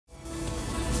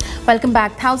Welcome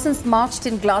back. Thousands marched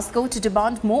in Glasgow to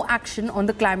demand more action on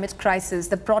the climate crisis.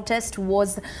 The protest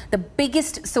was the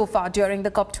biggest so far during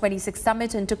the COP26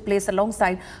 summit and took place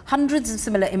alongside hundreds of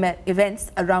similar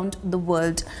events around the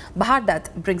world. Bahar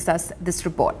Dutt brings us this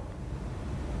report.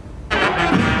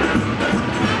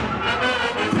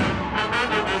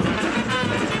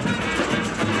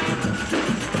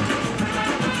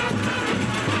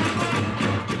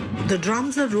 The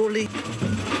drums are rolling,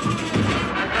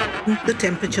 the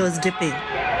temperature is dipping.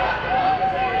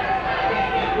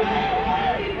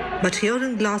 But here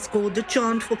in Glasgow, the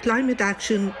chant for climate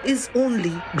action is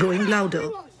only growing louder.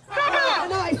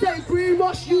 And I say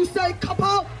greenwash, you say cop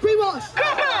out, greenwash.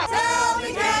 Tell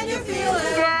me, can you feel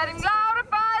it? Getting louder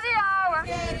by the hour.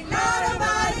 Getting louder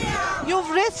by the hour. You've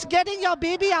risked getting your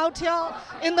baby out here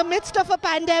in the midst of a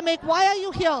pandemic. Why are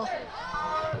you here?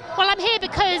 Well, I'm here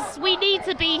because we need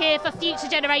to be here for future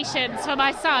generations, for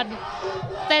my son.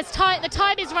 The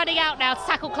time is running out now to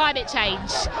tackle climate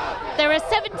change. There are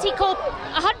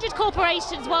 100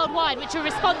 corporations worldwide which are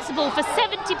responsible for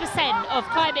 70% of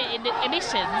climate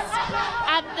emissions.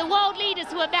 And the world leaders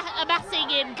who are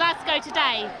amassing in Glasgow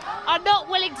today are not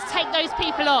willing to take those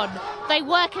people on. They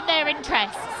work in their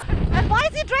interests. And why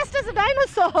is he dressed as a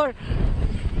dinosaur?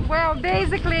 Well,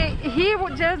 basically, he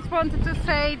just wanted to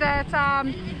say that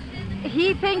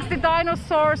he thinks the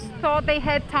dinosaurs thought they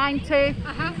had time to,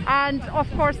 and of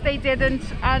course they didn't,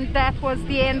 and that was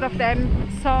the end of them.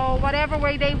 So whatever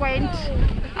way they went,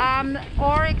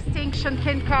 our extinction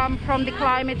can come from the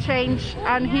climate change,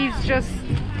 and he's just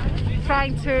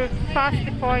trying to pass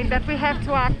the point that we have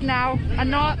to act now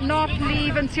and not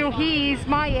leave until he is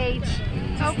my age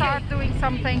to start doing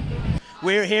something.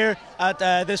 We're here at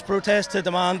this protest to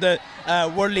demand that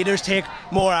world leaders take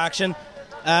more action.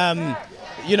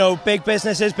 You know, big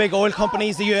businesses, big oil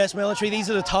companies, the US military, these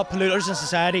are the top polluters in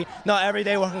society, not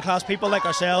everyday working class people like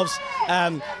ourselves.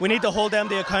 We need to hold them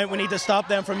to account, we need to stop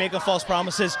them from making false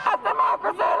promises.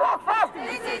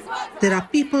 There are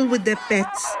people with their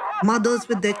pets, mothers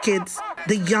with their kids,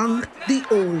 the young, the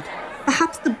old.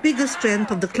 Perhaps the biggest strength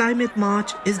of the climate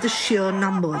march is the sheer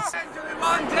numbers.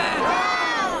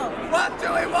 What do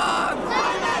we want?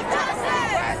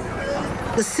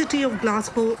 The city of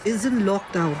Glasgow is in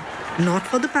lockdown, not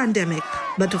for the pandemic,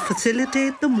 but to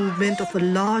facilitate the movement of a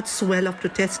large swell of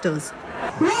protesters.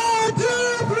 1, 2,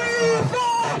 3,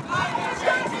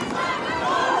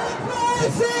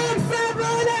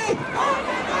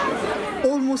 4.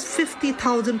 Almost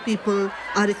 50,000 people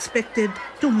are expected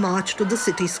to march to the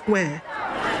city square.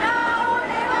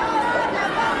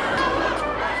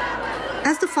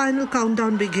 As the final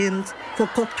countdown begins for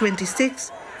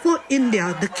COP26, for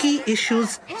India, the key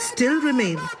issues still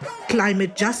remain: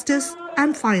 climate justice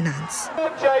and finance.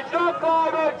 Change, not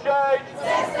climate change.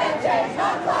 System change,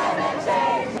 not climate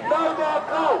change. No more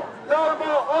coal, no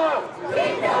more oil.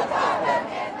 Keep your carbon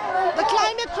in The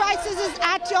climate crisis is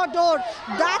at your door.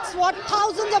 That's what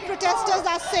thousands of protesters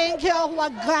are saying here who are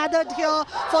gathered here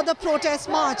for the protest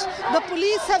march. The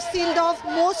police have sealed off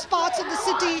most parts of the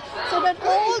city so that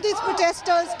all these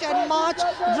protesters can march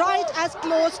right as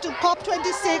close to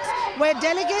COP26, where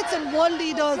delegates and world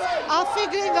leaders are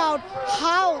figuring out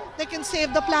how they can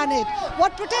save the planet.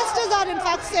 What protesters are in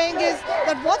fact saying is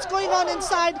that what's going on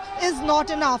inside is not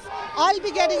enough. I'll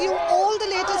be getting you all the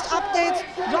latest updates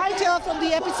right here from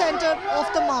the epicenter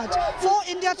of the march. For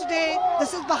India Today,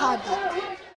 this is Bahar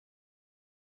Dutt.